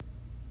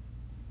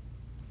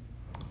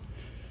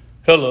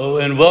Hello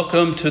and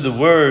welcome to the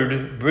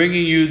Word,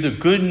 bringing you the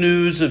good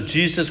news of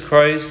Jesus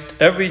Christ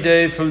every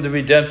day from the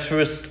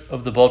Redemptorist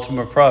of the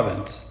Baltimore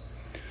Province.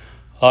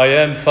 I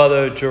am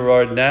Father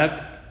Gerard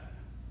Knapp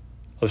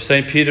of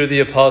St. Peter the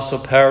Apostle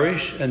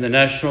Parish and the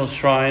National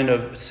Shrine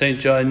of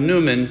St. John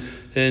Newman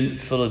in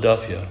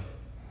Philadelphia.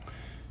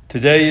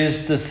 Today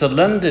is the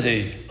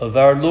Solemnity of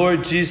our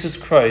Lord Jesus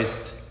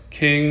Christ,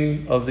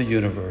 King of the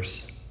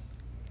universe.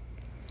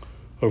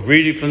 A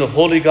reading from the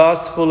Holy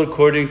Gospel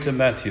according to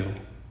Matthew.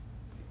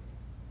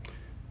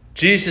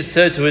 Jesus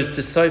said to his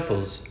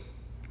disciples,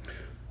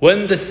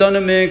 "When the Son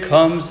of Man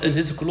comes in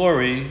his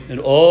glory and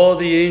all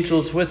the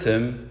angels with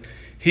him,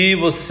 he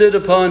will sit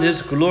upon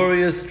his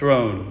glorious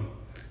throne,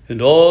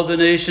 and all the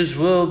nations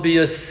will be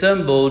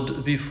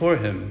assembled before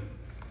him.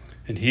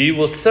 And he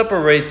will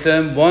separate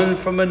them one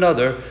from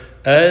another,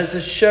 as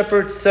a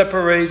shepherd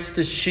separates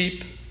the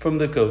sheep from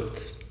the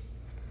goats.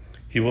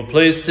 He will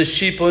place the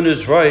sheep on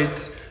his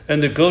right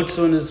and the goats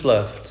on his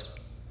left.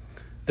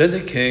 Then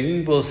the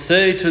king will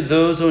say to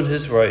those on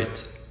his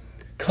right,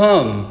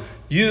 'Come,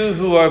 you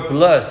who are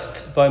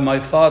blessed by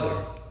my Father,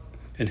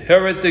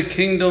 inherit the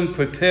kingdom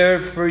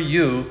prepared for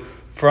you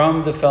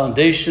from the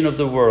foundation of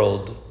the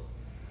world.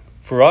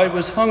 For I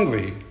was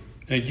hungry,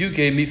 and you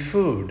gave me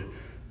food.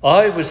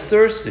 I was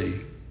thirsty,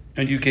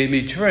 and you gave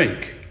me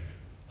drink.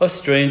 A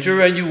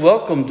stranger, and you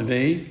welcomed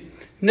me.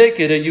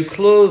 Naked, and you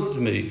clothed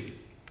me.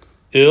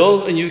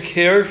 Ill, and you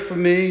cared for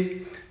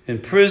me. In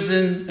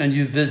prison, and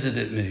you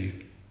visited me.'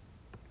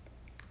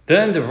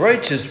 Then the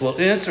righteous will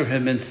answer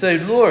him and say,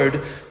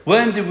 'Lord,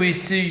 when did we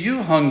see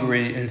you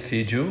hungry and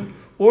feed you,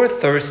 or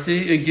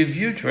thirsty and give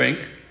you drink?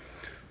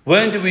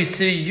 When did we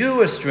see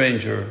you a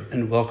stranger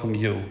and welcome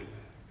you,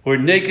 or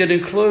naked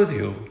and clothe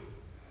you?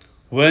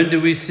 When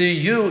did we see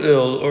you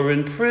ill or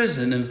in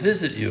prison and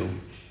visit you?'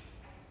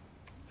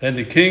 And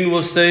the king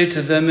will say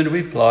to them in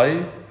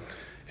reply,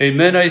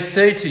 'Amen, I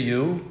say to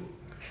you,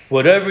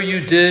 whatever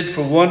you did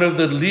for one of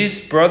the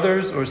least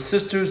brothers or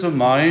sisters of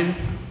mine,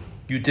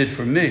 you did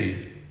for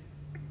me.'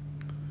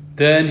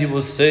 Then he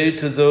will say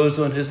to those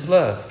on his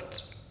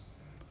left,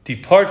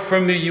 'Depart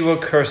from me, you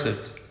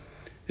accursed,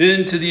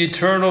 into the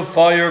eternal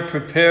fire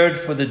prepared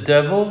for the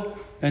devil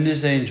and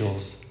his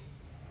angels.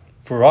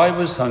 For I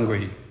was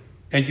hungry,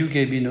 and you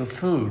gave me no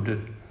food.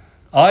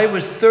 I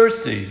was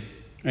thirsty,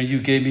 and you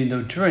gave me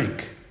no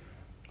drink.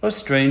 A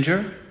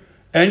stranger,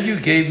 and you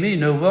gave me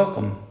no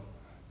welcome.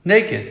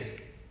 Naked,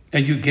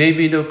 and you gave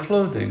me no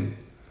clothing.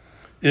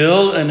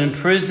 Ill and in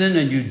prison,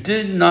 and you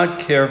did not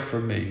care for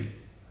me.'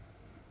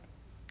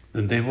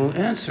 Then they will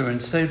answer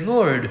and say,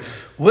 'Lord,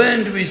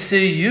 when do we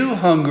see you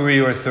hungry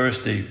or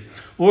thirsty,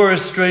 or a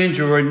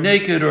stranger, or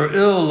naked, or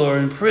ill, or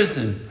in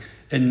prison,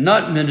 and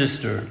not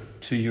minister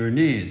to your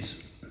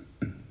needs?'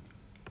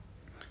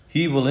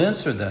 He will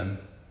answer them,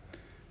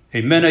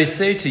 'Amen, I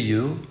say to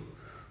you,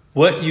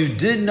 what you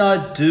did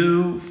not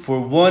do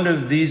for one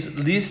of these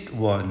least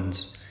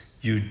ones,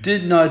 you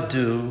did not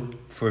do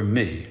for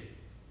me.'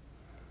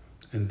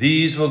 And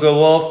these will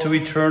go off to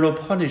eternal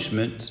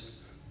punishment,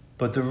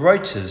 but the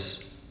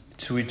righteous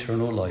to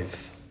eternal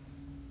life."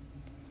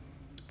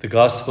 The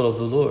Gospel of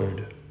the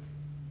Lord.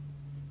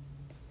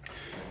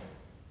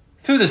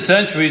 Through the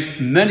centuries,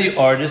 many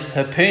artists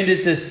have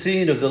painted this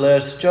scene of the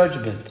Last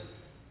Judgment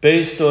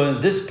based on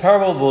this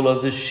parable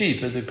of the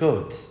sheep and the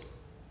goats.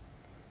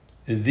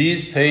 In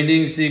these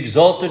paintings, the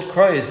exalted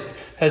Christ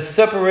has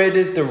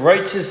separated the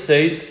righteous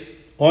saints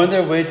on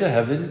their way to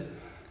heaven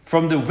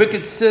from the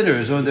wicked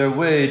sinners on their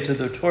way to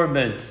the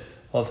torments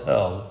of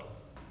hell.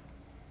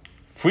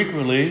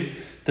 Frequently,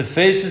 the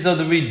faces of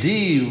the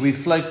redeemed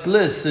reflect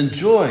bliss and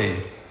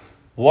joy,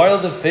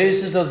 while the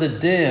faces of the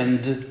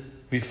damned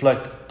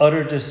reflect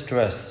utter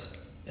distress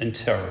and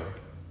terror.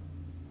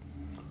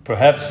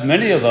 Perhaps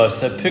many of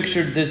us have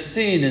pictured this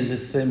scene in the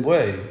same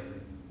way.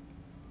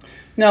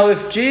 Now,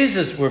 if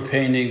Jesus were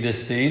painting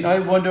this scene, I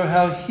wonder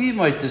how he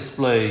might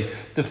display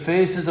the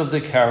faces of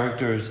the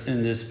characters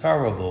in this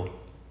parable.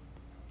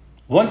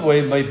 One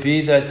way might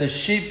be that the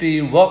sheep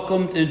being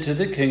welcomed into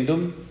the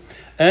kingdom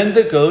and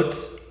the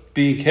goats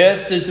being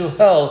cast into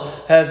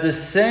hell have the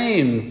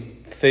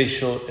same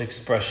facial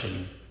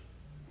expression,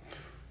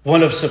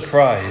 one of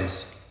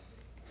surprise.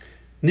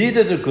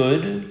 Neither the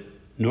good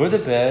nor the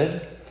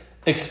bad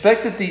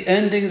expected the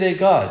ending they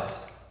got,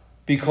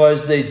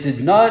 because they did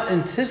not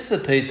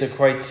anticipate the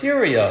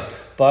criteria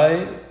by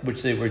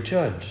which they were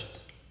judged.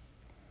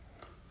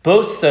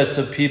 Both sets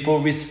of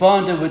people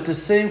responded with the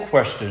same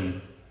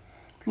question,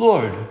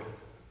 "Lord,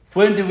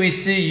 when do we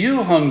see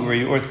you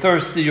hungry or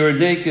thirsty or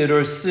naked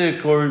or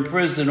sick or in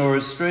prison or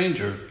a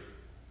stranger?"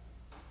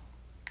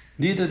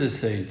 Neither the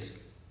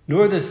saints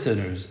nor the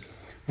sinners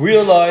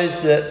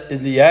realized that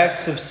in the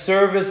acts of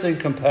service and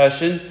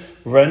compassion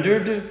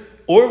rendered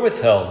or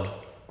withheld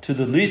to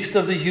the least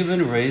of the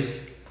human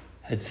race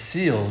had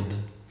sealed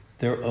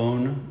their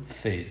own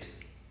fate.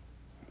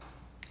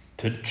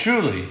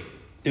 Truly,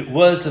 it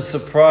was a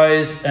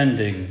surprise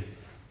ending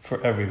for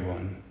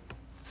everyone.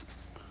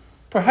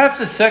 Perhaps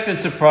a second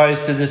surprise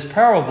to this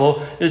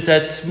parable is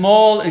that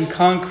small and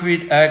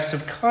concrete acts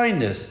of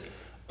kindness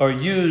are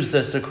used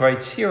as the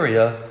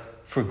criteria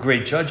for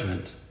great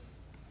judgment.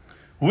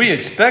 We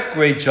expect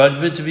great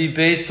judgment to be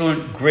based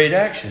on great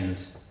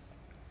actions.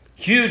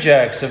 Huge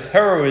acts of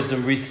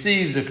heroism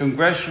receive the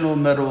Congressional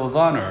Medal of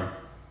Honor.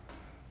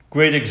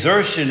 Great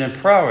exertion and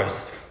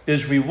prowess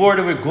is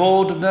rewarded with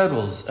gold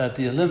medals at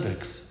the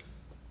Olympics.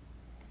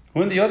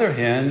 On the other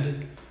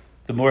hand,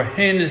 the more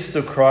heinous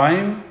the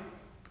crime,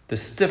 the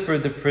stiffer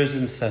the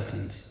prison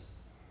sentence.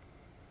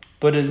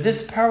 But in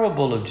this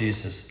parable of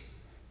Jesus,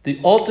 the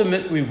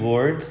ultimate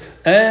rewards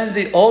and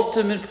the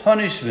ultimate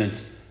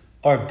punishments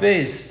are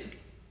based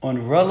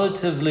on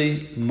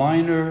relatively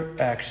minor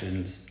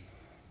actions.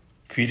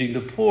 Feeding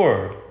the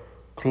poor,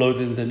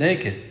 clothing the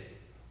naked,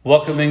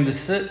 welcoming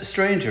the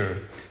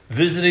stranger,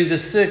 visiting the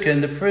sick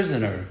and the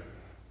prisoner.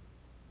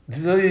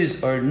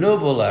 These are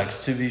noble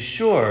acts, to be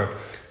sure,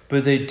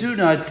 but they do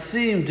not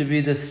seem to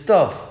be the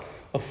stuff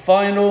of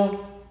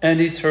final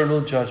and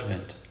eternal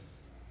judgment.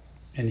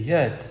 And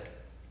yet,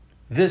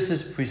 this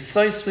is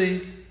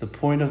precisely the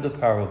point of the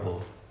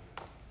parable.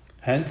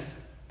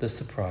 Hence, the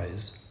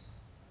surprise.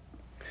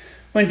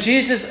 When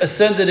Jesus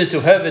ascended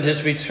into heaven,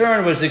 his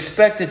return was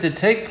expected to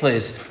take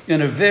place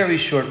in a very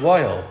short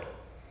while.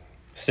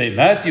 St.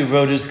 Matthew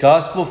wrote his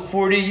gospel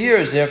 40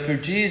 years after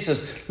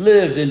Jesus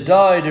lived and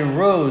died and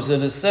rose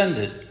and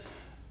ascended,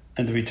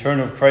 and the return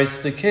of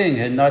Christ the King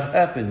had not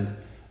happened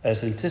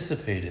as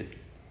anticipated.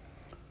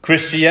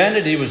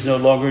 Christianity was no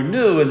longer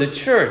new, and the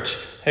church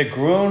had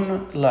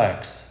grown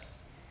lax.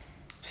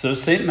 So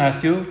St.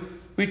 Matthew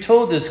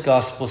retold this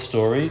gospel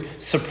story,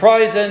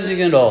 surprise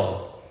ending and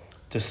all,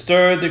 to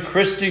stir the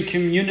Christian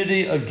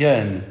community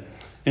again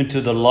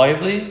into the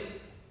lively,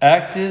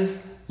 active,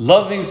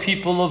 loving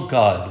people of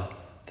God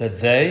that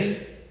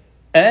they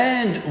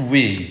and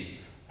we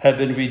have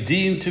been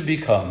redeemed to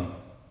become.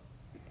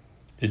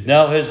 It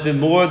now has been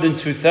more than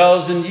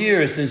 2,000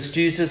 years since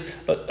Jesus'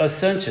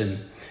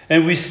 ascension,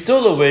 and we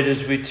still await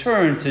his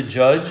return to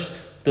judge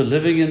the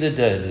living and the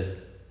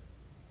dead.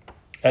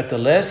 At the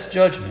last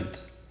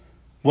judgment,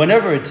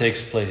 whenever it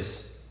takes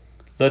place,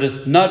 let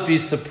us not be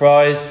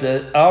surprised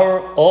that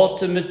our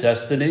ultimate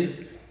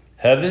destiny,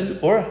 heaven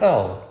or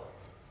hell,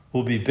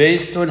 will be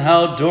based on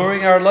how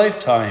during our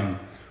lifetime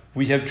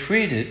we have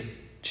treated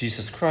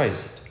Jesus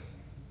Christ,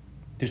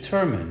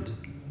 determined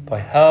by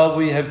how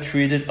we have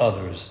treated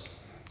others,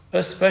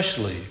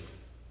 especially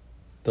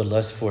the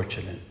less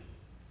fortunate.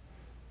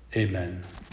 Amen.